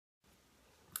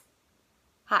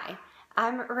Hi,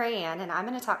 I'm RaeAnn, and I'm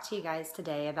going to talk to you guys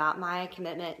today about my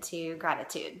commitment to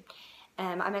gratitude.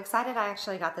 I'm excited I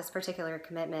actually got this particular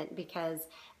commitment because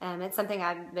it's something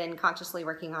I've been consciously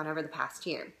working on over the past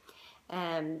year.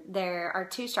 There are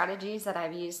two strategies that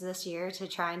I've used this year to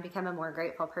try and become a more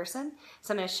grateful person.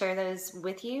 So I'm going to share those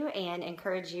with you and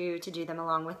encourage you to do them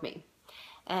along with me.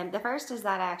 The first is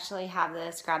that I actually have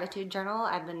this gratitude journal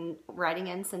I've been writing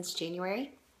in since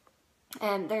January.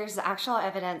 And there's actual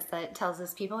evidence that tells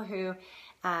us people who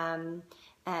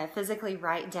physically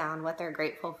write down what they're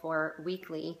grateful for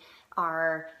weekly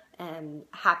are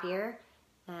happier,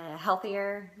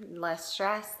 healthier, less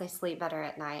stressed, they sleep better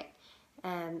at night.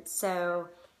 And so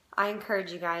I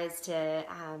encourage you guys to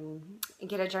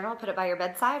get a journal, put it by your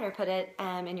bedside or put it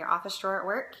in your office drawer at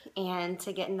work, and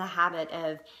to get in the habit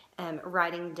of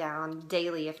writing down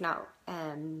daily, if not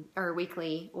or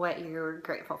weekly, what you're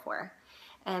grateful for.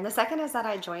 And the second is that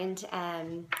I joined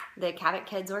the Cabot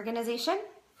Kids organization.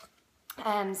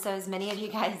 So as many of you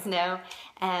guys know,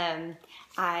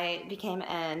 I became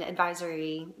an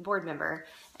advisory board member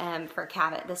for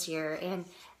Cabot this year, and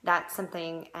that's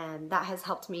something that has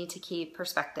helped me to keep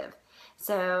perspective.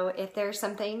 So if there's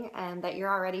something that you're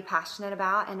already passionate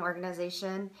about, an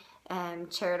organization,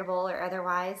 charitable or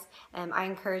otherwise, I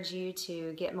encourage you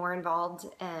to get more involved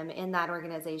in that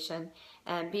organization.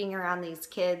 Being around these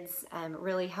kids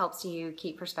really helps you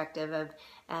keep perspective of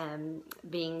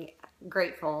being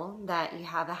grateful that you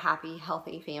have a happy,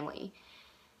 healthy family.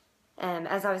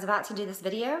 As I was about to do this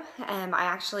video, I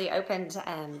actually opened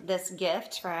this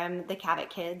gift from the Cabot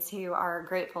kids, who are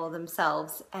grateful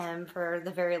themselves for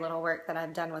the very little work that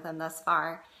I've done with them thus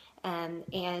far.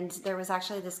 And there was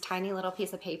actually this tiny little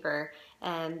piece of paper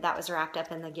that was wrapped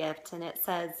up in the gift, and it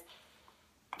says,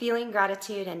 "Feeling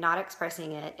gratitude and not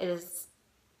expressing it is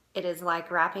like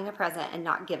wrapping a present and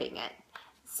not giving it."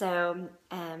 So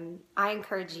I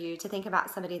encourage you to think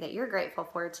about somebody that you're grateful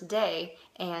for today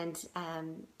and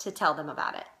to tell them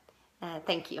about it.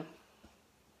 Thank you.